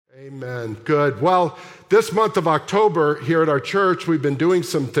Amen. Good. Well, this month of October here at our church, we've been doing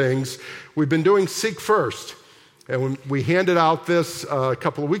some things. We've been doing Seek First. And we handed out this a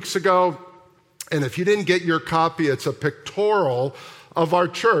couple of weeks ago. And if you didn't get your copy, it's a pictorial of our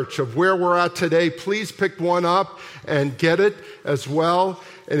church, of where we're at today. Please pick one up and get it as well.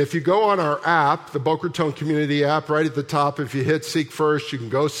 And if you go on our app, the Boca Raton Community app, right at the top, if you hit Seek First, you can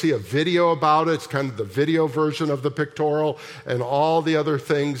go see a video about it. It's kind of the video version of the pictorial and all the other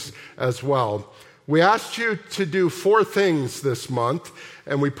things as well. We asked you to do 4 things this month,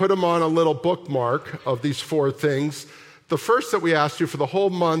 and we put them on a little bookmark of these 4 things. The first that we asked you for the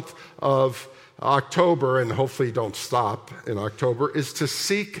whole month of October, and hopefully you don't stop in October, is to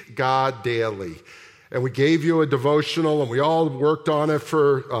seek God daily. And we gave you a devotional, and we all worked on it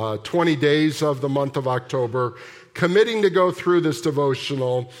for 20 days of the month of October, committing to go through this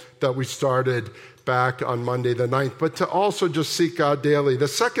devotional that we started back on Monday the 9th, but to also just seek God daily. The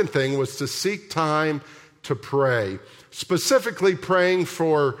second thing was to seek time to pray, specifically praying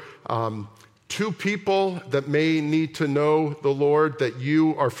for 2 people that may need to know the Lord, that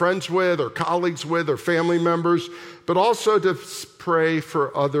you are friends with or colleagues with or family members, but also to pray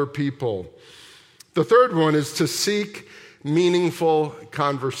for other people. The third one is to seek meaningful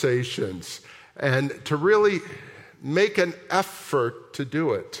conversations and to really make an effort to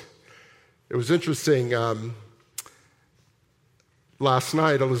do it. It was interesting. Last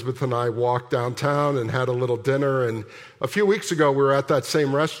night, Elizabeth and I walked downtown and had a little dinner. And a few weeks ago, we were at that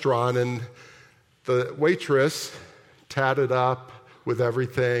same restaurant, and the waitress tatted up with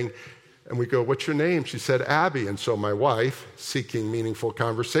everything. And we go, "What's your name?" She said, "Abby." And so my wife, seeking meaningful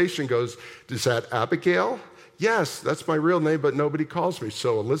conversation, goes, "Is that Abigail?" "Yes, that's my real name, but nobody calls me."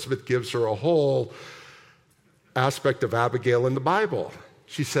 So Elizabeth gives her a whole aspect of Abigail in the Bible.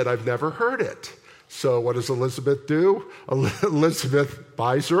 She said, "I've never heard it." So what does Elizabeth do? Elizabeth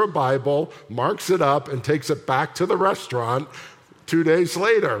buys her a Bible, marks it up, and takes it back to the restaurant 2 days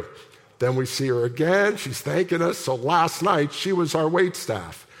later. Then we see her again. She's thanking us. So last night, she was our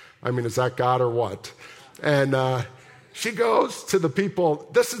waitstaff. I mean, is that God or what? And she goes to the people,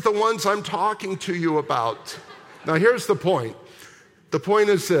 "This is the ones I'm talking to you about." Now, here's the point. The point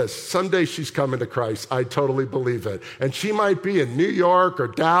is this: someday she's coming to Christ. I totally believe it. And she might be in New York or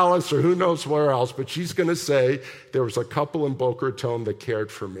Dallas or who knows where else, but she's going to say, "There was a couple in Boca Raton that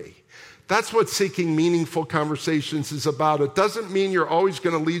cared for me." That's what seeking meaningful conversations is about. It doesn't mean you're always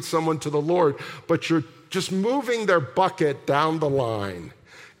going to lead someone to the Lord, but you're just moving their bucket down the line,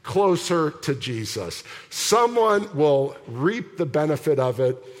 closer to Jesus. Someone will reap the benefit of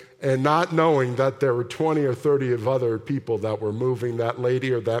it and not knowing that there were 20 or 30 of other people that were moving that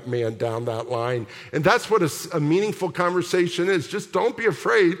lady or that man down that line. And that's what a meaningful conversation is. Just don't be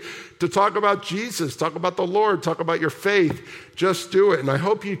afraid to talk about Jesus, talk about the Lord, talk about your faith. Just do it. And I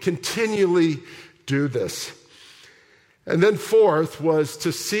hope you continually do this. And then fourth was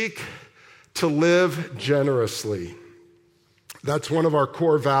to seek to live generously. That's one of our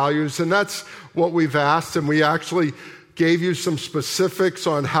core values, and that's what we've asked, and we actually gave you some specifics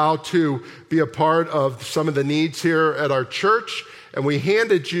on how to be a part of some of the needs here at our church, and we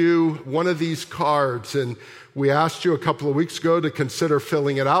handed you one of these cards, and we asked you a couple of weeks ago to consider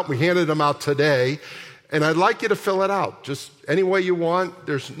filling it out. We handed them out today, and I'd like you to fill it out just any way you want.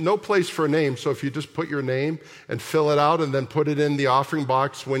 There's no place for a name, so if you just put your name and fill it out and then put it in the offering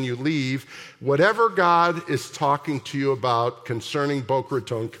box when you leave, whatever God is talking to you about concerning Boca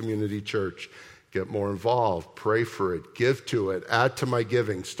Raton Community Church, get more involved, pray for it, give to it, add to my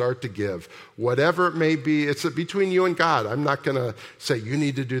giving, start to give. Whatever it may be, it's between you and God. I'm not going to say you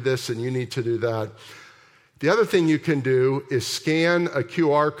need to do this and you need to do that. The other thing you can do is scan a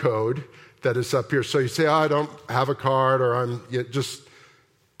QR code that is up here. So you say, I don't have a card, or just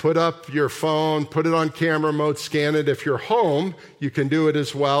put up your phone, put it on camera mode, scan it. If you're home, you can do it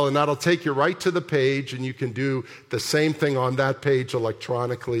as well, and that'll take you right to the page, and you can do the same thing on that page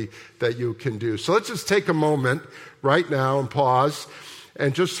electronically that you can do. So let's just take a moment right now and pause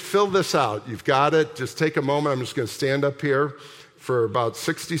and just fill this out. You've got it. Just take a moment. I'm just going to stand up here for about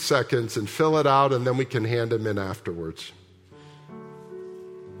 60 seconds and fill it out, and then we can hand them in afterwards.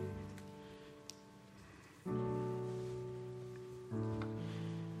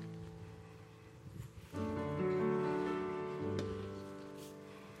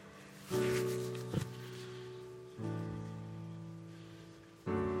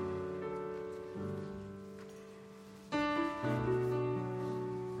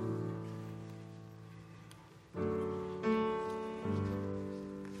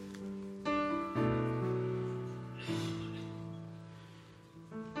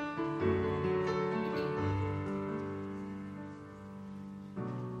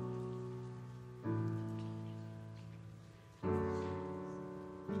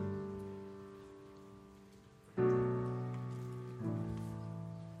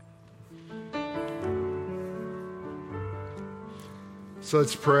 So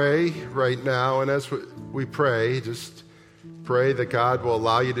let's pray right now. And as we pray, just pray that God will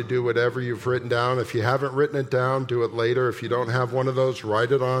allow you to do whatever you've written down. If you haven't written it down, do it later. If you don't have one of those,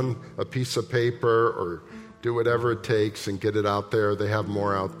 write it on a piece of paper or do whatever it takes and get it out there. They have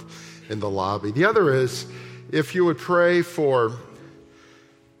more out in the lobby. The other is, if you would pray for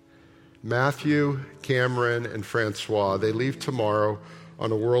Matthew, Cameron, and Francois. They leave tomorrow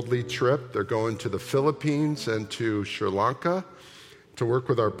on a worldly trip. They're going to the Philippines and to Sri Lanka to work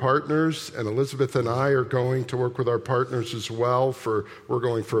with our partners, and Elizabeth and I are going to work with our partners as well. We're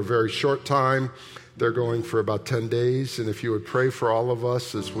going for a very short time. They're going for about 10 days, and if you would pray for all of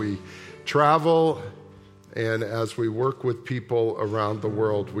us as we travel and as we work with people around the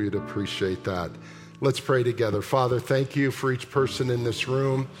world, we'd appreciate that. Let's pray together. Father, thank you for each person in this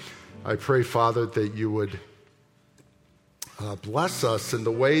room. I pray, Father, that you would bless us in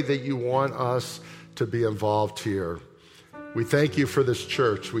the way that you want us to be involved here. We thank you for this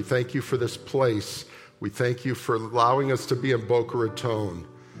church. We thank you for this place. We thank you for allowing us to be in Boca Raton,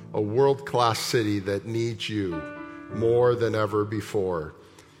 a world-class city that needs you more than ever before.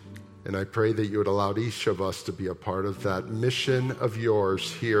 And I pray that you would allow each of us to be a part of that mission of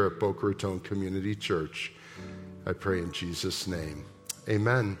yours here at Boca Raton Community Church. I pray in Jesus' name.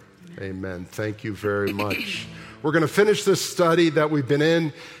 Amen. Amen. Thank you very much. We're going to finish this study that we've been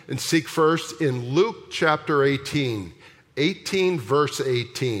in Seek First in Luke chapter 18. 18 verse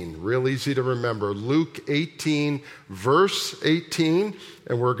 18. Real easy to remember. Luke 18 verse 18.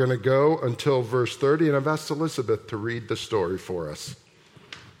 And we're going to go until verse 30. And I've asked Elizabeth to read the story for us.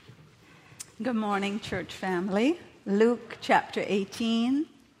 Good morning, church family. Luke chapter 18.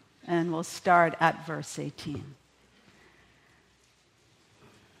 And we'll start at verse 18.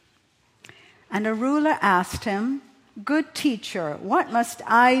 And a ruler asked him, "Good teacher, what must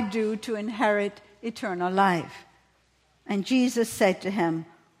I do to inherit eternal life?" And Jesus said to him,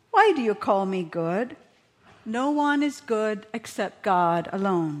 "Why do you call me good? No one is good except God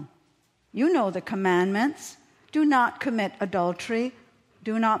alone. You know the commandments. Do not commit adultery.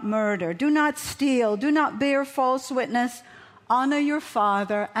 Do not murder. Do not steal. Do not bear false witness. Honor your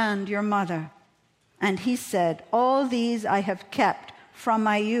father and your mother." And he said, "All these I have kept from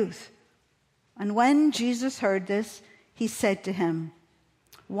my youth." And when Jesus heard this, he said to him,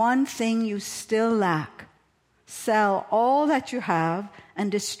 "One thing you still lack. Sell all that you have and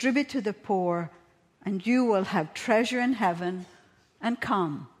distribute to the poor, and you will have treasure in heaven, and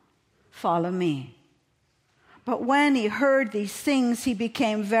come, follow me." But when he heard these things, he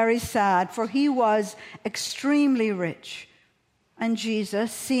became very sad, for he was extremely rich. And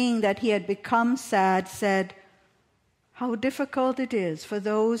Jesus, seeing that he had become sad, said, "How difficult it is for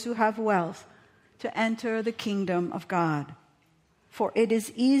those who have wealth to enter the kingdom of God. For it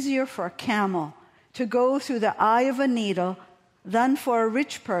is easier for a camel to go through the eye of a needle than for a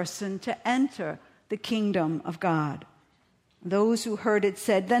rich person to enter the kingdom of God." Those who heard it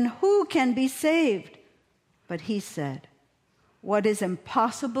said, "Then who can be saved?" But he said, "What is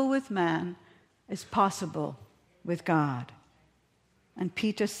impossible with man is possible with God." And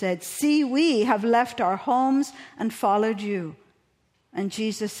Peter said, "See, we have left our homes and followed you." And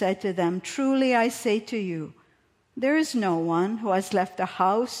Jesus said to them, "Truly I say to you, there is no one who has left a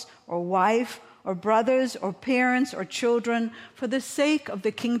house or wife or brothers or parents or children for the sake of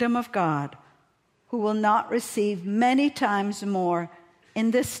the kingdom of God, who will not receive many times more in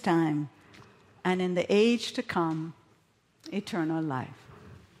this time and in the age to come eternal life."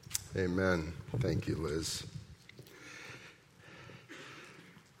 Amen. Thank you, Liz.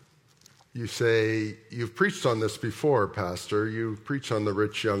 You say, "You've preached on this before, Pastor. You preach on the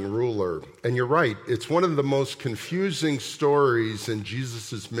rich young ruler." And you're right. It's one of the most confusing stories in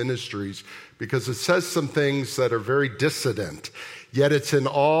Jesus' ministries because it says some things that are very dissident. Yet it's in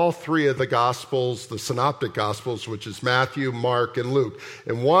all three of the Gospels, the Synoptic Gospels, which is Matthew, Mark, and Luke.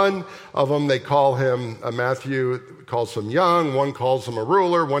 And one of them, they call him, Matthew calls him young, one calls him a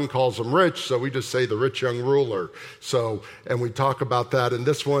ruler, one calls him rich, so we just say the rich young ruler. And we talk about that. In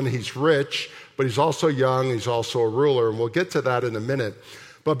this one, he's rich, but he's also young, he's also a ruler, and we'll get to that in a minute.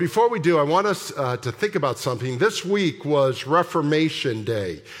 But before we do, I want us to think about something. This week was Reformation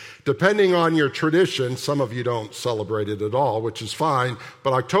Day. Depending on your tradition, some of you don't celebrate it at all, which is fine,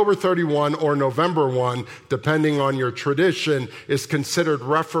 but October 31 or November 1, depending on your tradition, is considered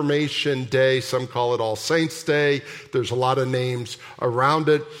Reformation Day. Some call it All Saints Day. There's a lot of names around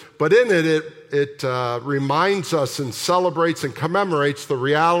it. But in it reminds us and celebrates and commemorates the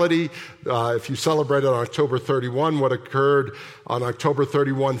reality, if you celebrate on October 31, what occurred on October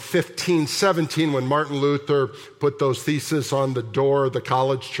 31, 1517, when Martin Luther put those theses on the door of the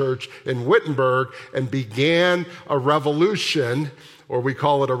college church in Wittenberg and began a revolution, or we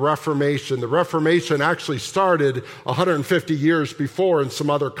call it a Reformation. The Reformation actually started 150 years before in some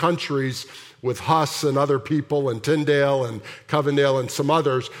other countries with Huss and other people and Tyndale and Covendale and some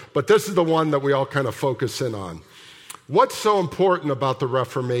others, but this is the one that we all kind of focus in on. What's so important about the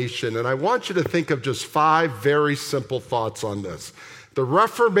Reformation? And I want you to think of just 5 very simple thoughts on this. The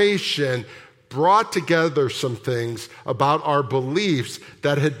Reformation brought together some things about our beliefs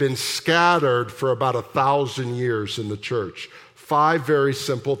that had been scattered for about 1,000 years in the church. 5 very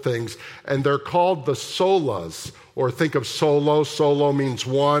simple things, and they're called the solas, or think of solo. Solo means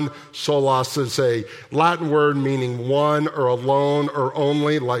one. Solas is a Latin word meaning one or alone or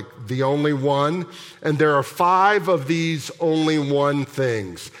only, like the only one. And there are 5 of these only one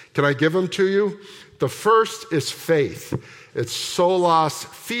things. Can I give them to you? The first is faith. It's solas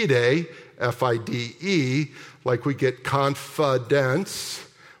fide, F-I-D-E, like we get confidence.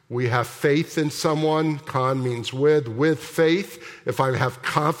 We have faith in someone. Con means with faith. If I have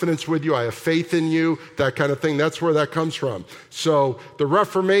confidence with you, I have faith in you, that kind of thing. That's where that comes from. So the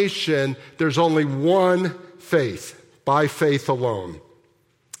Reformation, there's only one faith, by faith alone.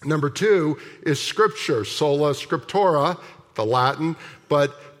 Number 2 is Scripture, sola scriptura, the Latin,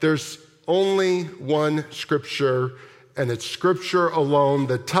 but there's only one Scripture, and it's Scripture alone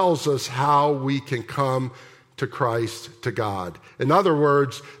that tells us how we can come to Christ, to God. In other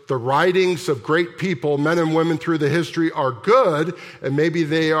words, the writings of great people, men and women through the history, are good, and maybe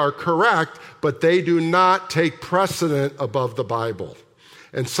they are correct, but they do not take precedent above the Bible.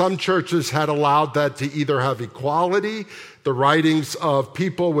 And some churches had allowed that to either have equality, the writings of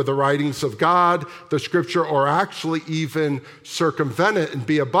people with the writings of God, the Scripture, or actually even circumvent it and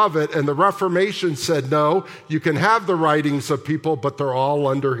be above it. And the Reformation said, no, you can have the writings of people, but they're all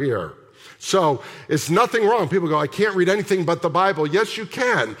under here. So it's nothing wrong. People go, I can't read anything but the Bible. Yes, you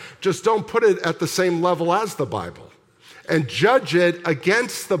can. Just don't put it at the same level as the Bible. And judge it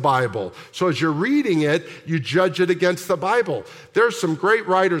against the Bible. So as you're reading it, you judge it against the Bible. There's some great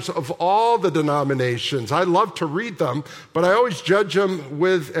writers of all the denominations. I love to read them, but I always judge them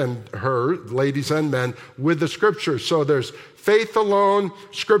with, and her, ladies and men, with the Scriptures. So there's faith alone,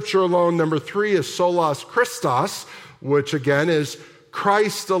 Scripture alone. Number 3 is solas Christos, which again is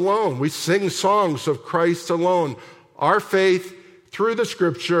Christ alone. We sing songs of Christ alone. Our faith through the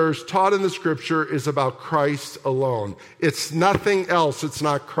Scriptures, taught in the Scripture, is about Christ alone. It's nothing else. It's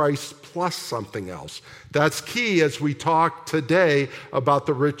not Christ plus something else. That's key as we talk today about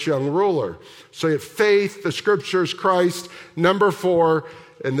the rich young ruler. So you have faith, the Scriptures, Christ. Number 4,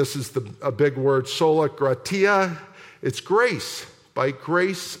 and this is a big word, sola gratia. It's grace, by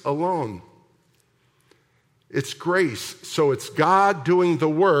grace alone. It's grace. So it's God doing the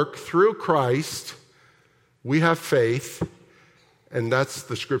work through Christ. We have faith, and that's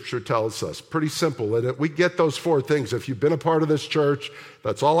the Scripture tells us. Pretty simple. And we get those 4 things. If you've been a part of this church,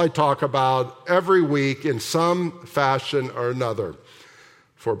 that's all I talk about every week in some fashion or another.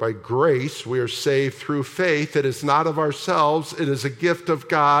 For by grace we are saved through faith. It is not of ourselves. It is a gift of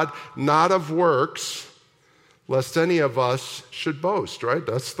God, not of works, lest any of us should boast, right?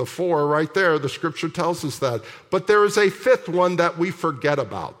 That's the 4 right there. The Scripture tells us that. But there is a 5th one that we forget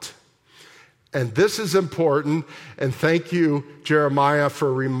about. And this is important, and thank you, Jeremiah,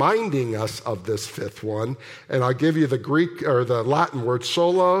 for reminding us of this 5th one. And I'll give you the Greek or the Latin word,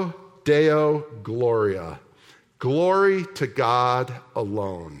 solo deo gloria. Glory to God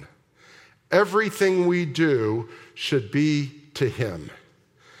alone. Everything we do should be to Him.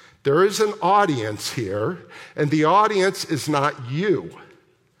 There is an audience here, and the audience is not you.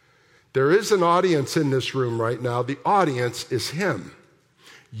 There is an audience in this room right now. The audience is Him.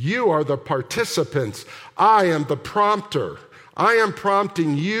 You are the participants. I am the prompter. I am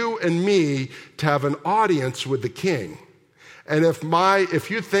prompting you and me to have an audience with the King. And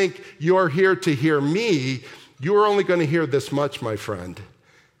if you think you're here to hear me, you're only going to hear this much, my friend.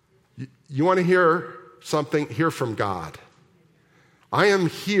 You want to hear something? Hear from God. I am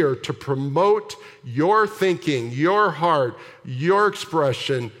here to promote your thinking, your heart, your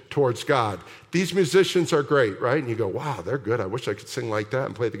expression towards God. These musicians are great, right? And you go, wow, they're good. I wish I could sing like that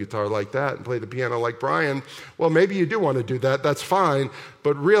and play the guitar like that and play the piano like Brian. Well, maybe you do want to do that. That's fine.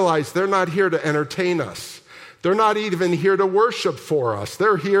 But realize they're not here to entertain us. They're not even here to worship for us.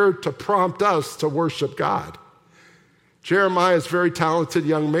 They're here to prompt us to worship God. Jeremiah is a very talented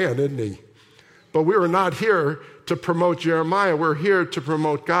young man, isn't he? But we were not here to promote Jeremiah. We're here to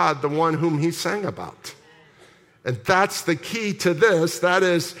promote God, the one whom he sang about. And that's the key to this. That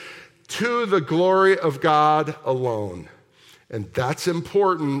is to the glory of God alone. And that's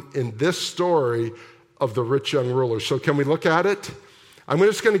important in this story of the rich young ruler. So can we look at it? I'm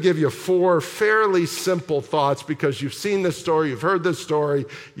just going to give you 4 fairly simple thoughts because you've seen this story, you've heard this story,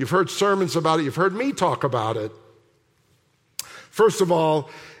 you've heard sermons about it, you've heard me talk about it. First of all,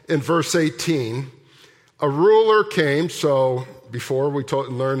 in verse 18, a ruler came, so before we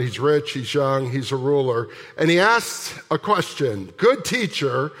learned he's rich, he's young, he's a ruler, and he asked a question, "Good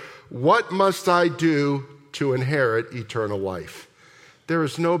teacher, what must I do to inherit eternal life?" There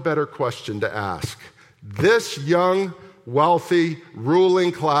is no better question to ask. This young, wealthy,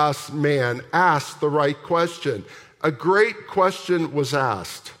 ruling class man asked the right question. A great question was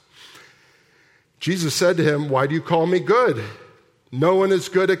asked. Jesus said to him, "Why do you call me good? No one is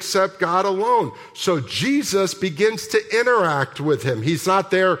good except God alone." So Jesus begins to interact with him. He's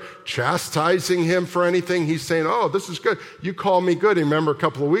not there chastising him for anything. He's saying, "Oh, this is good. You call me good." And remember a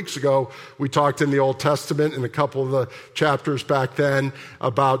couple of weeks ago, we talked in the Old Testament in a couple of the chapters back then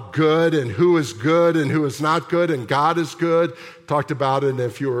about good and who is not good, and God is good. Talked about it, and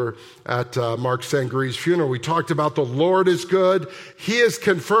if you were at Mark Sangree's funeral, we talked about the Lord is good. He is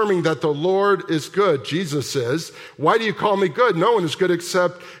confirming that the Lord is good. Jesus says, "Why do you call me good? No one is good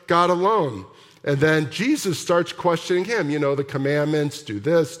except God alone." And then Jesus starts questioning him. You know, the commandments, do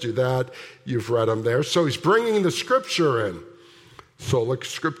this, do that. You've read them there. So he's bringing the scripture in. Sola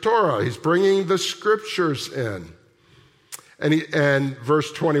scriptura. He's bringing the scriptures in. And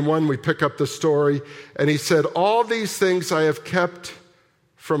verse 21, we pick up the story. And he said, "All these things I have kept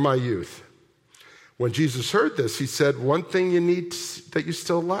from my youth." When Jesus heard this, he said, "One thing you need that you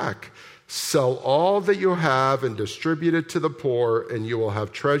still lack. Sell all that you have and distribute it to the poor, and you will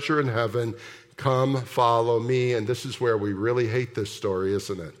have treasure in heaven. Come, follow me." And this is where we really hate this story,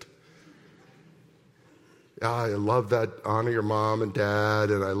 isn't it? I love that, honor your mom and dad,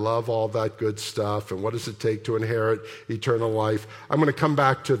 and I love all that good stuff. And what does it take to inherit eternal life? I'm going to come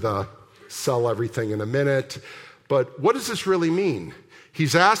back to the sell everything in a minute. But what does this really mean?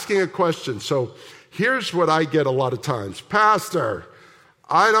 He's asking a question. So here's what I get a lot of times. "Pastor,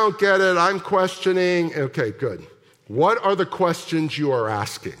 I don't get it. I'm questioning." Okay, good. What are the questions you are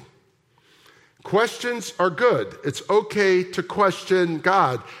asking? Questions are good. It's okay to question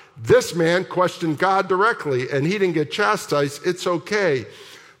God. This man questioned God directly, and he didn't get chastised. It's okay.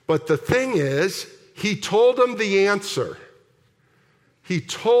 But the thing is, he told him the answer. He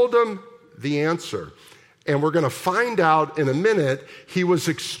told him the answer. And we're going to find out in a minute, he was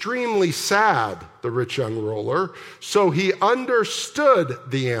extremely sad, the rich young ruler, so he understood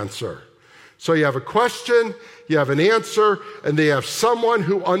the answer. So you have a question, you have an answer, and they have someone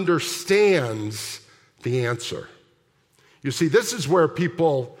who understands the answer. You see, this is where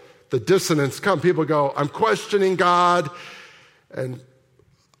the dissonance come. People go, "I'm questioning God, and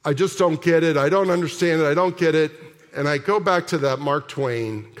I just don't get it. I don't understand it. I don't get it." And I go back to that Mark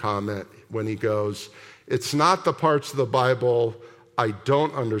Twain comment when he goes, "It's not the parts of the Bible I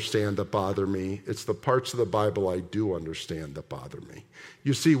don't understand that bother me. It's the parts of the Bible I do understand that bother me."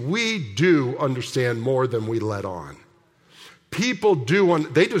 You see, we do understand more than we let on. People do,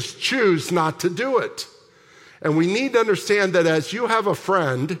 they just choose not to do it. And we need to understand that as you have a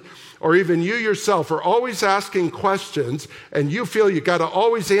friend, or even you yourself are always asking questions, and you feel you got to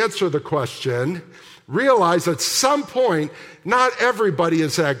always answer the question, realize at some point, not everybody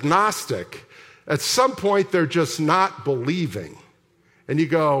is agnostic. At some point, they're just not believing. And you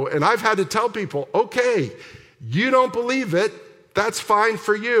go, and I've had to tell people, okay, you don't believe it, that's fine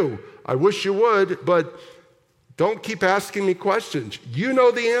for you. I wish you would, but don't keep asking me questions. You know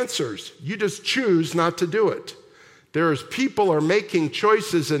the answers. You just choose not to do it. People are making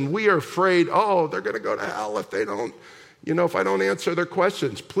choices, and we are afraid, they're going to go to hell if they don't, if I don't answer their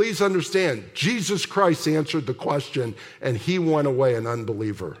questions. Please understand, Jesus Christ answered the question, and he went away an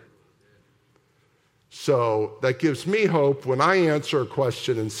unbeliever. So that gives me hope when I answer a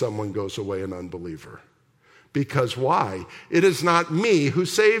question and someone goes away an unbeliever. Because why? It is not me who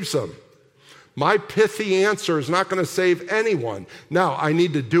saves them. My pithy answer is not going to save anyone. Now, I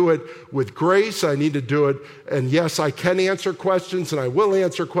need to do it with grace. I need to do it. And yes, I can answer questions and I will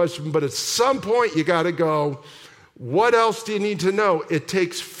answer questions. But at some point, you got to go, what else do you need to know? It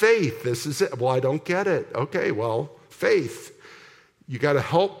takes faith. This is it. Well, I don't get it. Okay, well, faith. You got to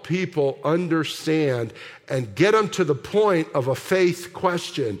help people understand and get them to the point of a faith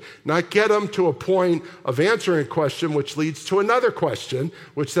question, not get them to a point of answering a question, which leads to another question,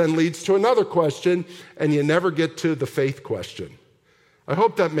 which then leads to another question, and you never get to the faith question. I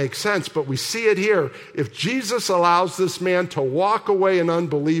hope that makes sense, but we see it here. If Jesus allows this man to walk away an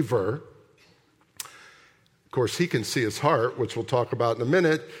unbeliever, of course, he can see his heart, which we'll talk about in a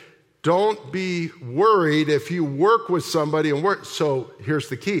minute. Don't be worried if you work with somebody and work. So here's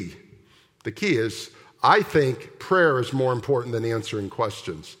the key. The key is, I think prayer is more important than answering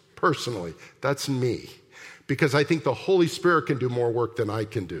questions. Personally, that's me. Because I think the Holy Spirit can do more work than I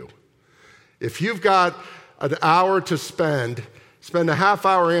can do. If you've got an hour to spend a half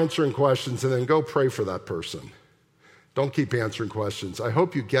hour answering questions and then go pray for that person. Don't keep answering questions. I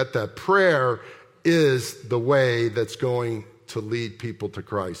hope you get that. Prayer is the way that's going to lead people to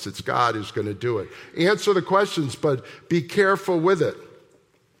Christ. It's God who's going to do it. Answer the questions, but be careful with it.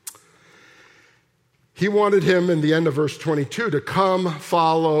 He wanted him, in the end of verse 22, to come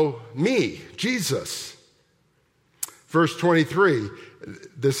follow me, Jesus. Verse 23,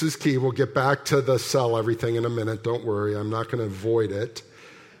 this is key. We'll get back to the sell everything in a minute. Don't worry, I'm not going to avoid it.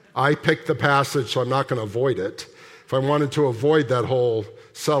 I picked the passage, so I'm not going to avoid it. If I wanted to avoid that whole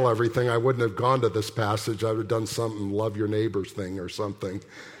sell everything, I wouldn't have gone to this passage. I would have done something, love your neighbors thing or something.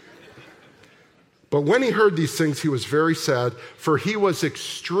 But when he heard these things, he was very sad, for he was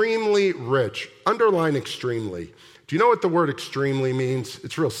extremely rich. Underline extremely. Do you know what the word extremely means?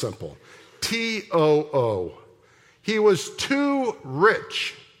 It's real simple. T-O-O. He was too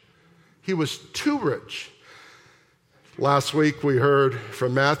rich. He was too rich. Last week we heard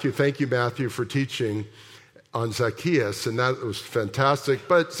from Matthew. Thank you, Matthew, for teaching on Zacchaeus, and that was fantastic.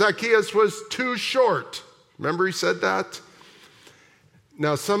 But Zacchaeus was too short. Remember he said that?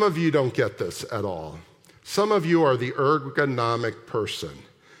 Now, some of you don't get this at all. Some of you are the ergonomic person.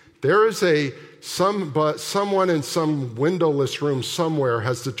 There is someone in some windowless room somewhere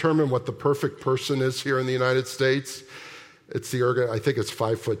has determined what the perfect person is here in the United States. It's I think it's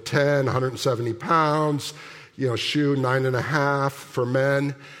 5'10", 170 pounds, shoe 9.5 for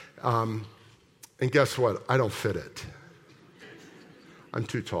men. And guess what? I don't fit it. I'm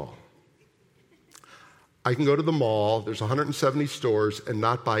too tall. I can go to the mall, there's 170 stores, and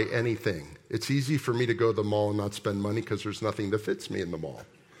not buy anything. It's easy for me to go to the mall and not spend money because there's nothing that fits me in the mall.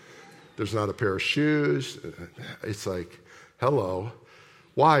 There's not a pair of shoes. It's like, hello.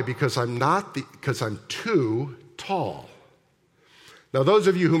 Why? Because I'm too tall. Now, those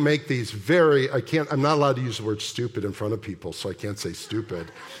of you who make these I'm not allowed to use the word stupid in front of people, so I can't say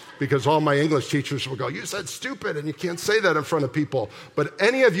stupid. Because all my English teachers will go, you said stupid, and you can't say that in front of people. But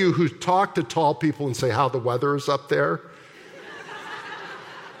any of you who talk to tall people and say how the weather is up there,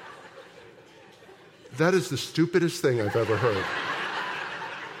 that is the stupidest thing I've ever heard.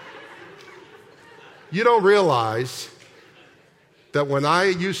 You don't realize that when I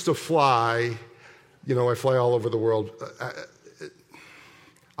used to fly, I fly all over the world.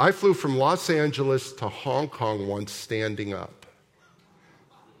 I flew from Los Angeles to Hong Kong once standing up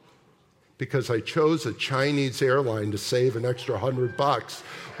because I chose a Chinese airline to save an extra $100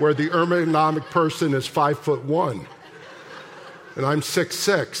 where the ergonomic person is 5'1", and I'm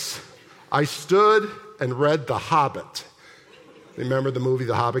 6'6". I stood and read The Hobbit. Remember the movie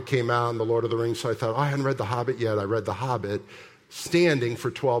The Hobbit came out and The Lord of the Rings, so I thought, I hadn't read The Hobbit yet. I read The Hobbit standing for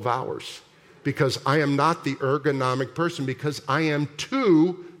 12 hours because I am not the ergonomic person because I am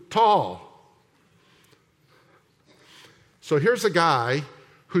too tall. So here's a guy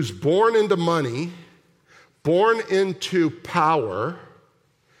who's born into money, born into power,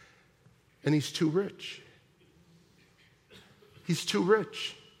 and he's too rich. He's too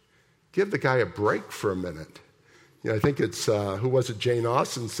rich. Give the guy a break for a minute. I think it's, who was it? Jane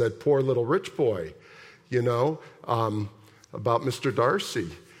Austen said, poor little rich boy, about Mr. Darcy.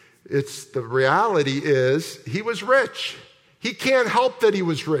 The reality is he was rich. He can't help that he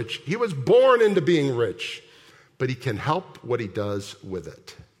was rich. He was born into being rich, but he can help what he does with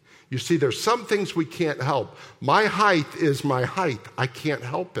it. You see, there's some things we can't help. My height is my height. I can't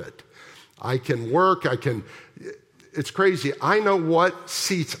help it. I can work. It's crazy. I know what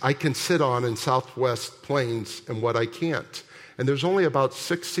seats I can sit on in Southwest Plains and what I can't. And there's only about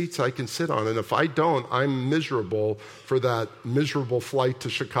 6 seats I can sit on. And if I don't, I'm miserable for that miserable flight to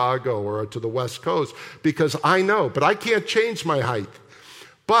Chicago or to the West Coast because I know, but I can't change my height.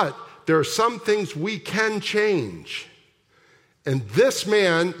 But there are some things we can change. And this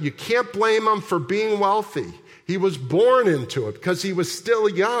man, you can't blame him for being wealthy. He was born into it because he was still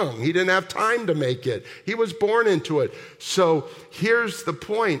young. He didn't have time to make it. He was born into it. So here's the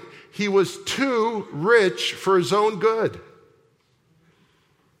point. He was too rich for his own good.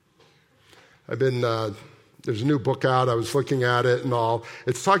 There's a new book out. I was looking at it and all.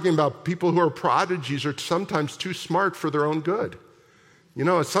 It's talking about people who are prodigies are sometimes too smart for their own good.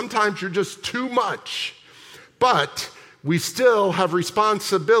 Sometimes you're just too much. But we still have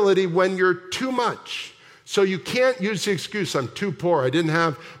responsibility when you're too much. So you can't use the excuse, I'm too poor.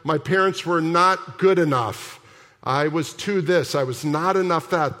 My parents were not good enough. I was too this. I was not enough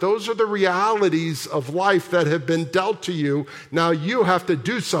that. Those are the realities of life that have been dealt to you. Now you have to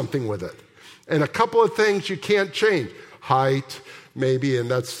do something with it. And a couple of things you can't change. Height, maybe, and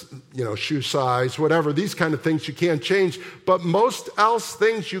that's, shoe size, whatever. These kind of things you can't change. But most else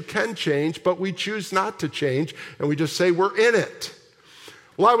things you can change, but we choose not to change, and we just say we're in it.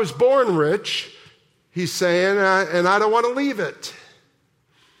 Well, I was born rich, he's saying, and I don't want to leave it.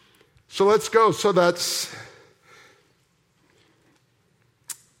 So let's go. So that's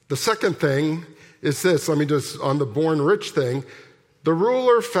the second thing is this. Let me just, on the born rich thing, the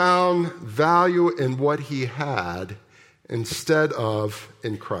ruler found value in what he had instead of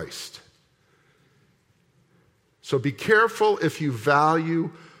in Christ. So be careful if you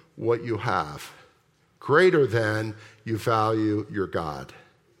value what you have greater than you value your God.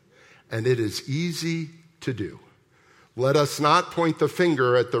 And it is easy to do. Let us not point the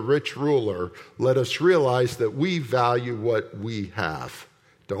finger at the rich ruler. Let us realize that we value what we have,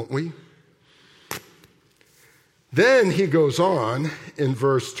 don't we? Then he goes on in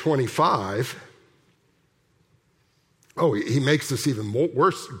verse 25. Oh, he makes this even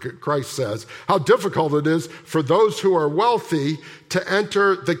worse. Christ says, how difficult it is for those who are wealthy to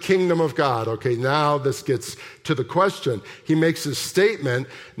enter the kingdom of God. Okay, now this gets to the question. He makes his statement.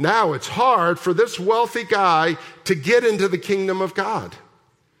 Now it's hard for this wealthy guy to get into the kingdom of God.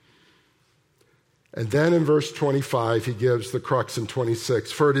 And then in verse 25, he gives the crux in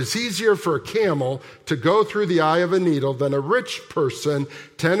 26. For it is easier for a camel to go through the eye of a needle than a rich person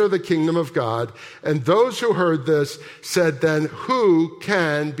to enter the kingdom of God. And those who heard this said, then who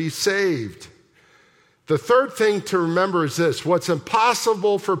can be saved? The third thing to remember is this. What's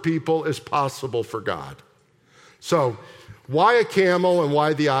impossible for people is possible for God. So why a camel and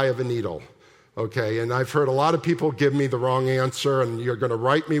why the eye of a needle? Okay, and I've heard a lot of people give me the wrong answer, and you're going to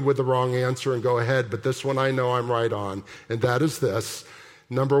write me with the wrong answer and go ahead, but this one I know I'm right on, and that is this.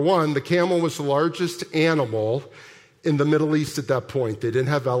 Number one, the camel was the largest animal in the Middle East at that point. They didn't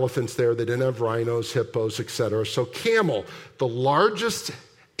have elephants there. They didn't have rhinos, hippos, etc. So camel, the largest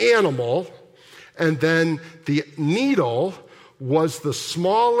animal, and then the needle was the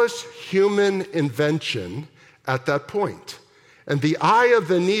smallest human invention at that point. And the eye of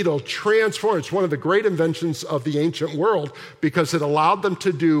the needle transformed. It's one of the great inventions of the ancient world because it allowed them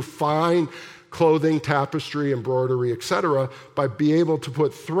to do fine clothing, tapestry, embroidery, etc., by being able to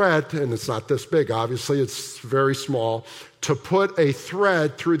put thread, and it's not this big, obviously, it's very small, to put a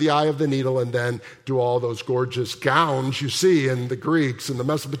thread through the eye of the needle and then do all those gorgeous gowns you see in the Greeks and the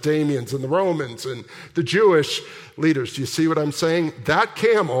Mesopotamians and the Romans and the Jewish leaders. Do you see what I'm saying? That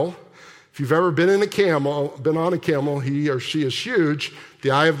camel, if you've ever been on a camel, he or she is huge.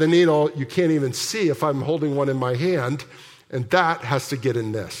 The eye of the needle, you can't even see if I'm holding one in my hand, and that has to get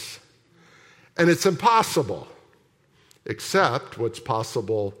in this. And it's impossible, except what's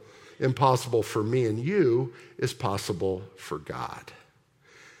impossible for me and you is possible for God.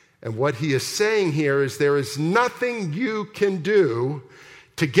 And what he is saying here is there is nothing you can do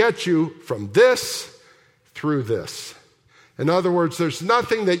to get you from this through this. In other words, there's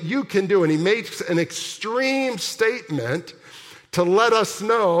nothing that you can do. And he makes an extreme statement to let us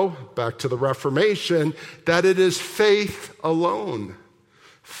know, back to the Reformation, that it is faith alone.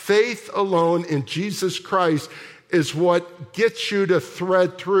 Faith alone in Jesus Christ is what gets you to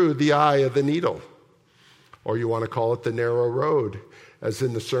thread through the eye of the needle. Or you want to call it the narrow road, as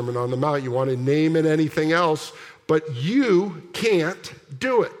in the Sermon on the Mount. You want to name it anything else, but you can't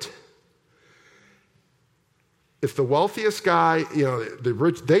do it. If the wealthiest guy, the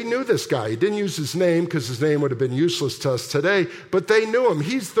rich, they knew this guy. He didn't use his name because his name would have been useless to us today, but they knew him.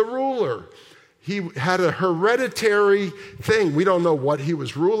 He's the ruler. He had a hereditary thing. We don't know what he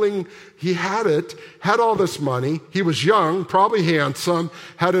was ruling. He had it, had all this money. He was young, probably handsome,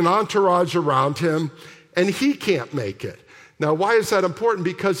 had an entourage around him, and he can't make it. Now, why is that important?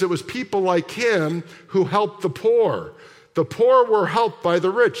 Because it was people like him who helped the poor. The poor were helped by the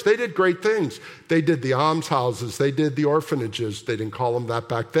rich. They did great things. They did the almshouses. They did the orphanages. They didn't call them that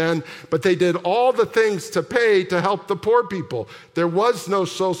back then. But they did all the things to pay to help the poor people. There was no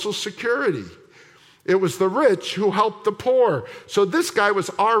Social Security. It was the rich who helped the poor. So this guy was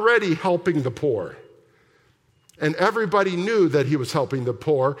already helping the poor. And everybody knew that he was helping the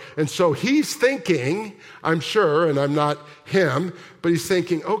poor. And so he's thinking, I'm sure, and I'm not him, but he's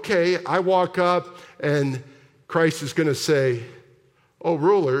thinking, okay, I walk up and Christ is going to say, oh,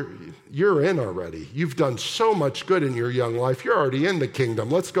 ruler, you're in already. You've done so much good in your young life. You're already in the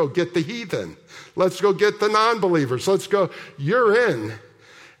kingdom. Let's go get the heathen. Let's go get the non-believers. Let's go. You're in.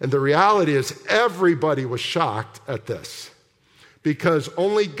 And the reality is everybody was shocked at this because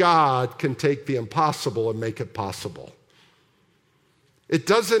only God can take the impossible and make it possible. It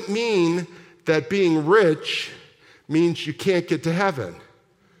doesn't mean that being rich means you can't get to heaven.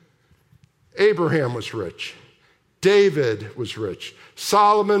 Abraham was rich. David was rich.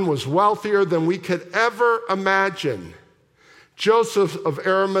 Solomon was wealthier than we could ever imagine. Joseph of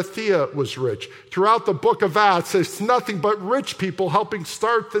Arimathea was rich. Throughout the book of Acts, there's nothing but rich people helping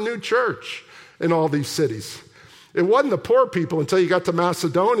start the new church in all these cities. It wasn't the poor people until you got to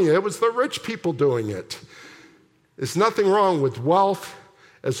Macedonia. It was the rich people doing it. There's nothing wrong with wealth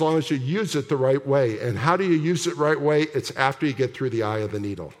as long as you use it the right way. And how do you use it the right way? It's after you get through the eye of the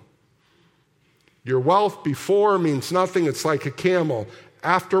needle. Your wealth before means nothing. It's like a camel.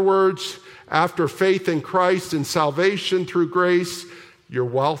 Afterwards, after faith in Christ and salvation through grace, your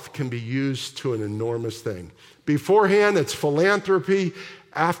wealth can be used to an enormous thing. Beforehand, it's philanthropy.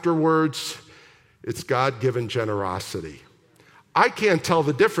 Afterwards, it's God-given generosity. I can't tell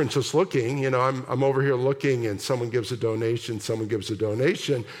the difference just looking. I'm over here looking and someone gives a donation, someone gives a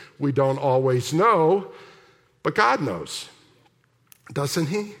donation. We don't always know, but God knows, doesn't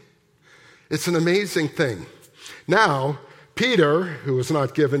he? It's an amazing thing. Now, Peter, who was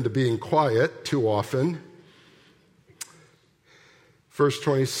not given to being quiet too often, verse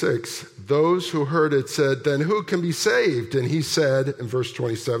 26, those who heard it said, then who can be saved? And he said, in verse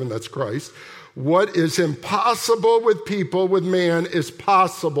 27, that's Christ, what is impossible with people, with man, is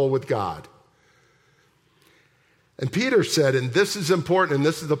possible with God. And Peter said, and this is important, and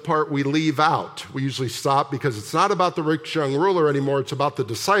this is the part we leave out. We usually stop because it's not about the rich young ruler anymore. It's about the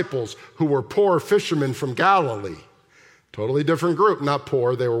disciples who were poor fishermen from Galilee. Totally different group, not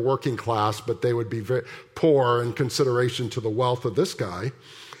poor. They were working class, but they would be very poor in consideration to the wealth of this guy.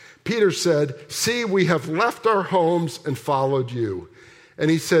 Peter said, see, we have left our homes and followed you. And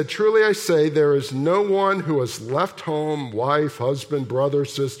he said, truly I say, there is no one who has left home, wife, husband, brother,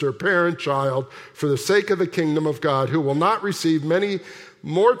 sister, parent, child, for the sake of the kingdom of God, who will not receive many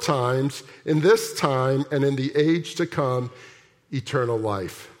more times in this time and in the age to come, eternal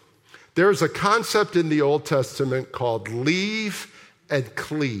life. There's a concept in the Old Testament called leave and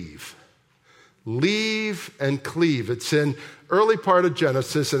cleave. Leave and cleave. It's in early part of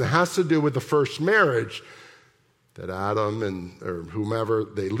Genesis, and it has to do with the first marriage. That Adam or whomever,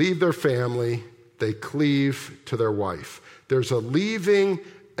 they leave their family, they cleave to their wife. There's a leaving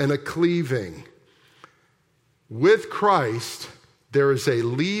and a cleaving. With Christ, there is a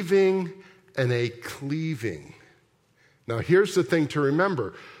leaving and a cleaving. Now, here's the thing to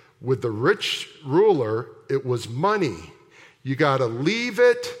remember. With the rich ruler, it was money. You got to leave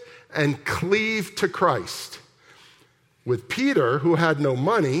it and cleave to Christ. With Peter, who had no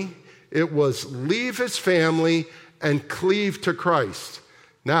money, it was leave his family and cleave to Christ.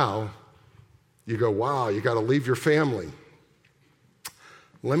 Now, you go, wow, you got to leave your family.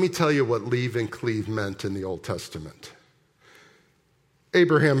 Let me tell you what leave and cleave meant in the Old Testament.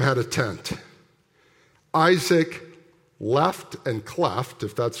 Abraham had a tent. Isaac left and cleft,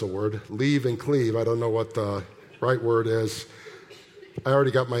 if that's a word, leave and cleave. I don't know what the right word is. I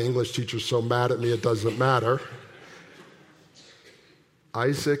already got my English teacher so mad at me it doesn't matter.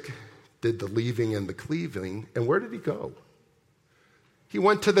 Isaac did the leaving and the cleaving, and where did he go? He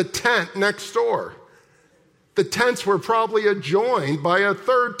went to the tent next door. The tents were probably adjoined by a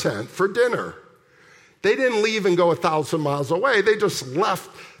third tent for dinner. They didn't leave and go 1,000 miles away. They just left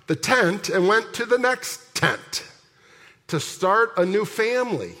the tent and went to the next tent to start a new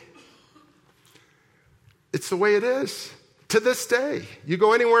family. It's the way it is to this day. You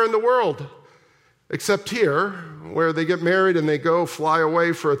go anywhere in the world, except here, where they get married and they go fly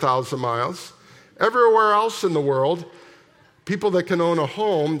away for 1,000 miles. Everywhere else in the world, people that can own a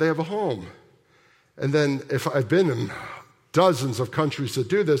home, they have a home. And then if I've been in dozens of countries that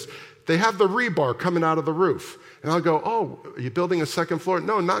do this, they have the rebar coming out of the roof. And I'll go, oh, are you building a second floor?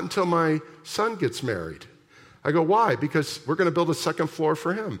 No, not until my son gets married. I go, why? Because we're going to build a second floor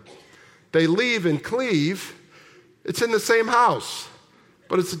for him. They leave and cleave. It's in the same house,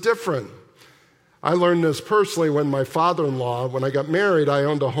 but it's different. I learned this personally when my father-in-law, when I got married, I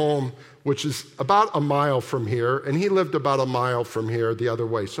owned a home which is about a mile from here, and he lived about a mile from here the other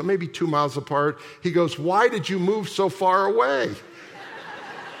way, so maybe 2 miles apart. He goes, why did you move so far away?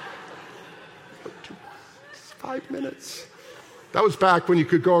 5 minutes. That was back when you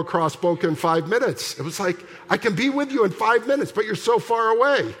could go across Boca in 5 minutes. It was like, I can be with you in 5 minutes, but you're so far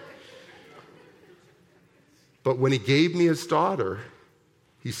away. But when he gave me his daughter,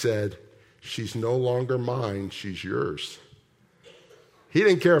 he said, she's no longer mine, she's yours. He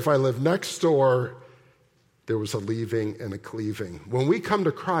didn't care if I lived next door. There was a leaving and a cleaving. When we come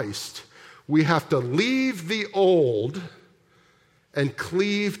to Christ, we have to leave the old and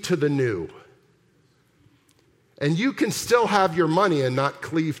cleave to the new. And you can still have your money and not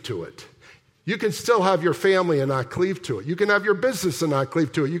cleave to it. You can still have your family and not cleave to it. You can have your business and not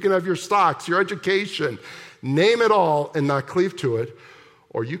cleave to it. You can have your stocks, your education, name it all and not cleave to it,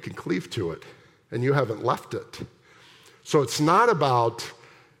 or you can cleave to it and you haven't left it. So it's not about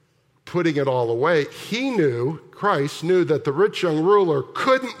putting it all away. Christ knew that the rich young ruler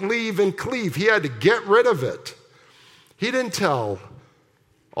couldn't leave and cleave. He had to get rid of it. He didn't tell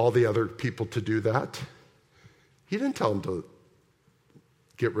all the other people to do that. He didn't tell them to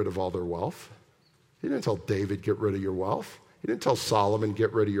get rid of all their wealth. He didn't tell David, get rid of your wealth. He didn't tell Solomon,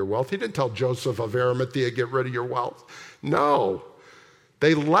 get rid of your wealth. He didn't tell Joseph of Arimathea, get rid of your wealth. No.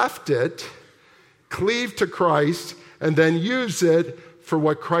 They left it, cleaved to Christ, and then use it for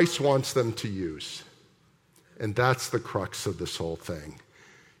what Christ wants them to use. And that's the crux of this whole thing.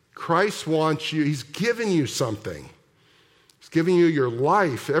 Christ wants you, he's given you something. He's giving you your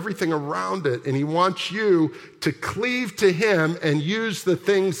life, everything around it, and he wants you to cleave to him and use the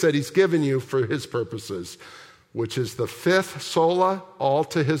things that he's given you for his purposes, which is the fifth sola, all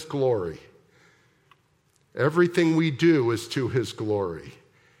to his glory. Everything we do is to his glory.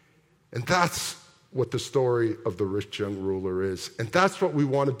 And that's what the story of the rich young ruler is. And that's what we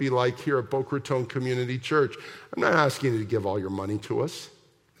want to be like here at Boca Raton Community Church. I'm not asking you to give all your money to us.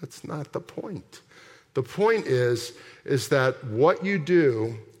 That's not the point. The point is that what you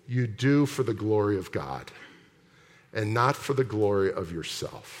do for the glory of God and not for the glory of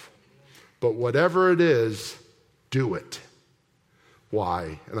yourself. But whatever it is, do it.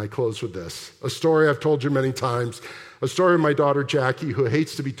 Why? And I close with this. A story I've told you many times. A story of my daughter Jackie, who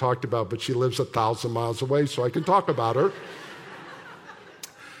hates to be talked about, but she lives 1,000 miles away, so I can talk about her.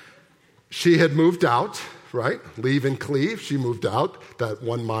 She had moved out, right? Leave and cleave. She moved out that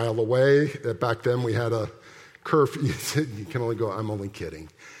 1 mile away. Back then we had a curfew. You can only go, I'm only kidding.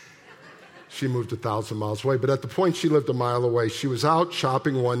 She moved 1,000 miles away. But at the point she lived a mile away, she was out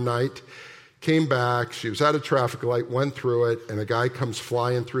shopping one night, came back. She was at a traffic light, went through it, and a guy comes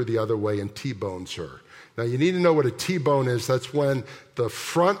flying through the other way and T-bones her. Now, you need to know what a T-bone is. That's when the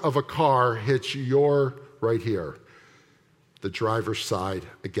front of a car hits your right here, the driver's side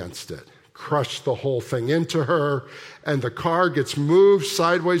against it. Crushed the whole thing into her, and the car gets moved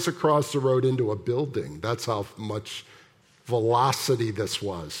sideways across the road into a building. That's how much velocity this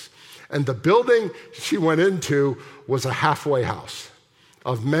was. And the building she went into was a halfway house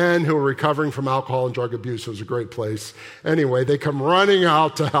of men who were recovering from alcohol and drug abuse. It was a great place. Anyway, they come running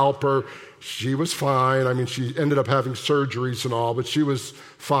out to help her. She was fine. I mean, she ended up having surgeries and all, but she was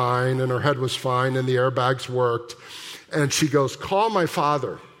fine, and her head was fine, and the airbags worked. And she goes, call my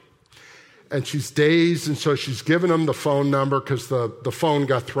father. And she's dazed, and so she's given him the phone number because the phone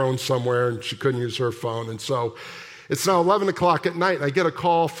got thrown somewhere, and she couldn't use her phone. And so it's now 11 o'clock at night, and I get a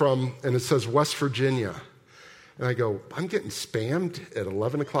call and it says West Virginia. And I go, I'm getting spammed at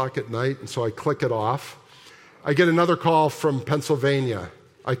 11 o'clock at night, and so I click it off. I get another call from Pennsylvania.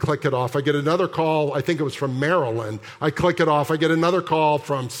 I click it off. I get another call, I think it was from Maryland. I click it off. I get another call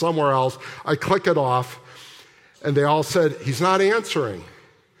from somewhere else. I click it off. And they all said, he's not answering.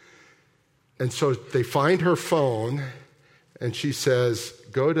 And so they find her phone, and she says,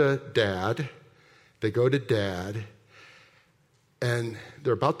 go to Dad. They go to Dad, and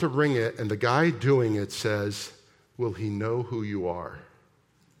they're about to ring it, and the guy doing it says, will he know who you are?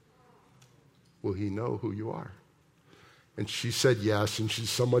 Will he know who you are? And she said yes, and she's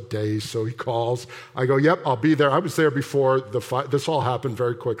somewhat dazed, so he calls. I go, yep, I'll be there. I was there before this all happened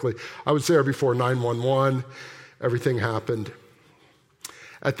very quickly. I was there before 911. Everything happened.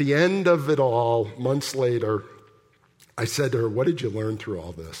 At the end of it all, months later, I said to her, what did you learn through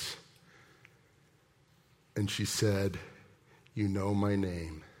all this? And she said, you know my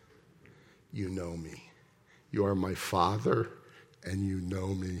name. You know me. You are my father, and you know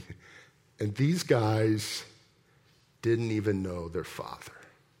me. And these guys didn't even know their father.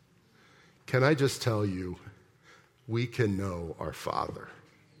 Can I just tell you, we can know our Father.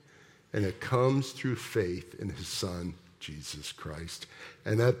 And it comes through faith in his Son, Jesus Christ.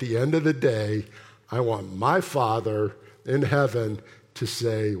 And at the end of the day, I want my Father in heaven to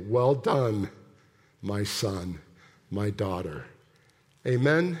say, well done, my son, my daughter.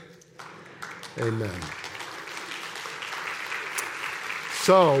 Amen? Amen.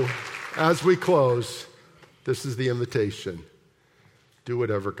 So, as we close, this is the invitation. Do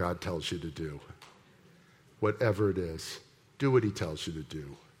whatever God tells you to do. Whatever it is, do what he tells you to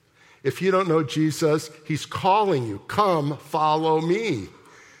do. If you don't know Jesus, he's calling you. Come, follow me.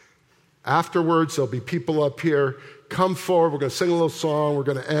 Afterwards, there'll be people up here. Come forward. We're going to sing a little song. We're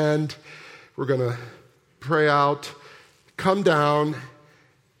going to end. We're going to pray out. Come down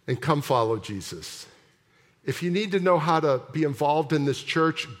and come follow Jesus. If you need to know how to be involved in this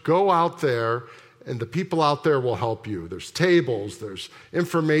church, go out there, and the people out there will help you. There's tables, there's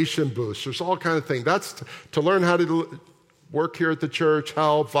information booths, there's all kinds of things. That's to learn how to work here at the church,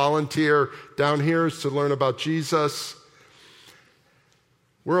 help, volunteer. Down here is to learn about Jesus.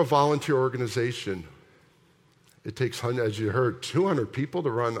 We're a volunteer organization. It takes, as you heard, 200 people to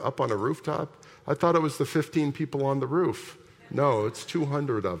run up on a rooftop. I thought it was the 15 people on the roof. No, it's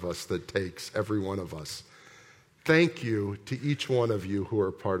 200 of us that takes, every one of us. Thank you to each one of you who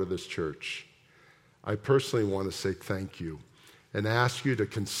are part of this church. I personally want to say thank you and ask you to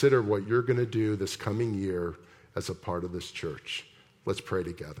consider what you're going to do this coming year as a part of this church. Let's pray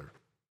together.